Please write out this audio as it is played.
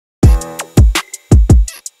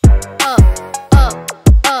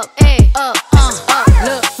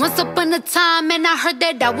her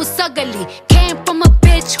that I was ugly. Came from a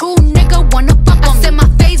bitch who nigga wanna fuck on me. I said my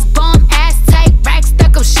face bomb, ass tight, rack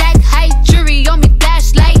stuck up, shack height, jury on me,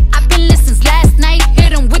 flashlight. I've been listening last night,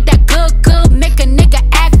 hit him with that good, make a nigga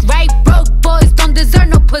act right. Broke boys don't deserve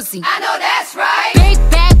no pussy. I know that's right. Big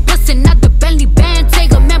bag bustin' out the Bentley band,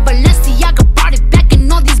 take a man, Balenciaga brought it back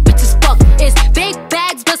and all these bitches fuck. It's big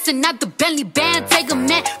bags bustin' out the Bentley band, take a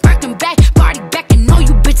man, working back, party back and all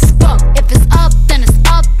you bitches fuck. If it's up, then it's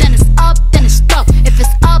up, then it's up, then it's stuck. If it's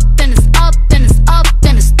up, then it's up, then it's up,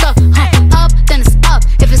 then it's stuck. Up, then it's up.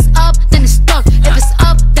 If it's up, then it's stuck. If it's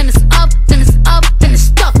up, then it's up, then it's up, then it's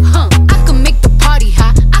stuck. I can make the party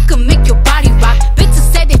hot, I can make your body rock. Bitches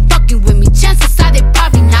say they fucking with me, chances are they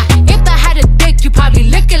probably not. If I had a dick, you probably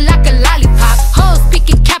lick it like a lollipop. Hoes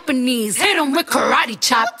speaking Japanese, hit 'em with karate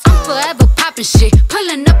chops. I'm forever popping shit,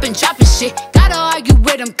 pulling up and dropping shit. Gotta argue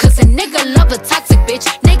with him, cause a nigga love a toxic bitch.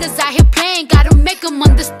 Niggas out here playing, gotta make 'em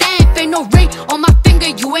understand. If ain't no ring on my finger,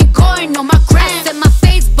 you ain't going on my gram. I said my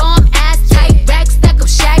face bomb, ass tight, rack stack up,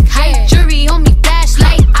 shack height, jury on me,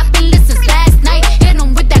 flashlight. I've been listening last night, hit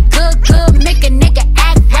 'em with that good, make a nigga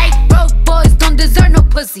act right. Broke boys don't deserve no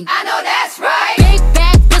pussy. I know that's right. Big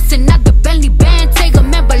bag bustin' out the Bentley band, take a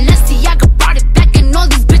man, Balenciaga brought it back and all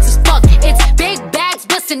these bitches fuck. It's big bags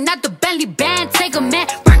bustin' out the Bentley band, take a man,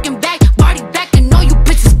 working back, party back and all you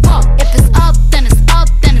bitches fuck. If it's up, then it's up,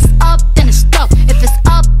 then it's up, then it's stuck. If it's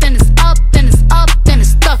up, then it's up, then it's up, then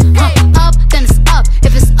it's stuck. Up, then it's up.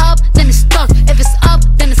 If it's up, then it's stuck. If it's up,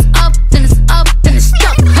 then it's up, then it's up, then it's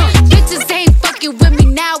stuck. Bitches ain't fucking with me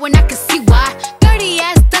now and I can see why. Dirty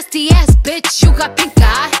ass, dusty ass bitch, you got pink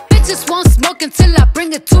eye. Bitches won't smoke until I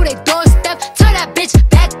bring it to their doorstep. Tell that bitch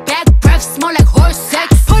back, breath smell like horse sex.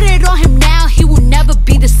 Put it on him now, he will never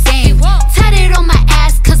be the same. Tat it on my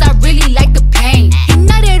ass cause I really like the pain. He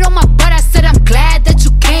nutted on my butt, I said I'm glad that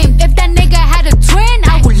you came. If that nigga had a twin,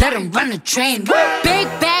 I would let him run a train. Big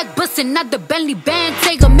bag bustin' out the Bentley band,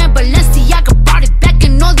 take a man, Balenciaga brought it back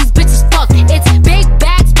and all these bitches fuck. It's big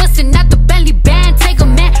bags bustin' out the Bentley band, take a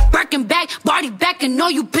man, working back, party back and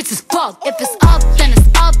all you bitches fuck. If it's up, then it's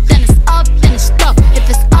up, then it's up, then it's stuck. If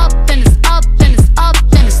it's up, then it's up, then it's up,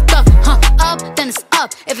 then it's stuck. Up, then it's up.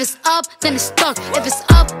 If it's up, then it's stuck. If it's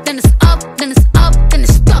up, then it's up, then it's up, then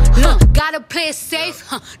it's stuck. Gotta play it safe,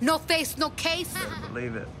 no face, no case. Couldn't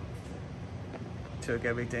believe it. Took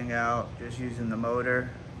everything out, just using the motor.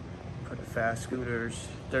 Put the fast scooters,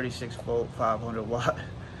 36 volt, 500 watt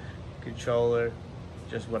controller.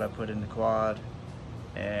 Just what I put in the quad.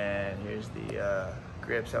 And here's the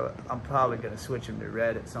grips. I'm probably gonna switch them to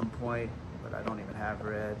red at some point, but I don't even have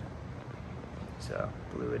red. So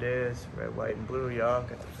blue it is, red, white, and blue, y'all.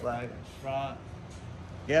 Got the flag in front.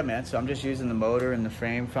 Yeah, man, so I'm just using the motor and the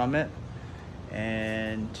frame from it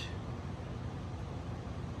and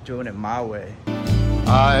doing it my way.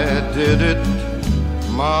 I did it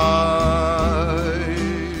my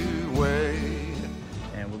way.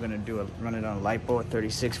 And we're gonna run it on a Lipo, a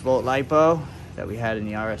 36 volt Lipo that we had in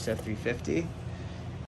the RSF 350.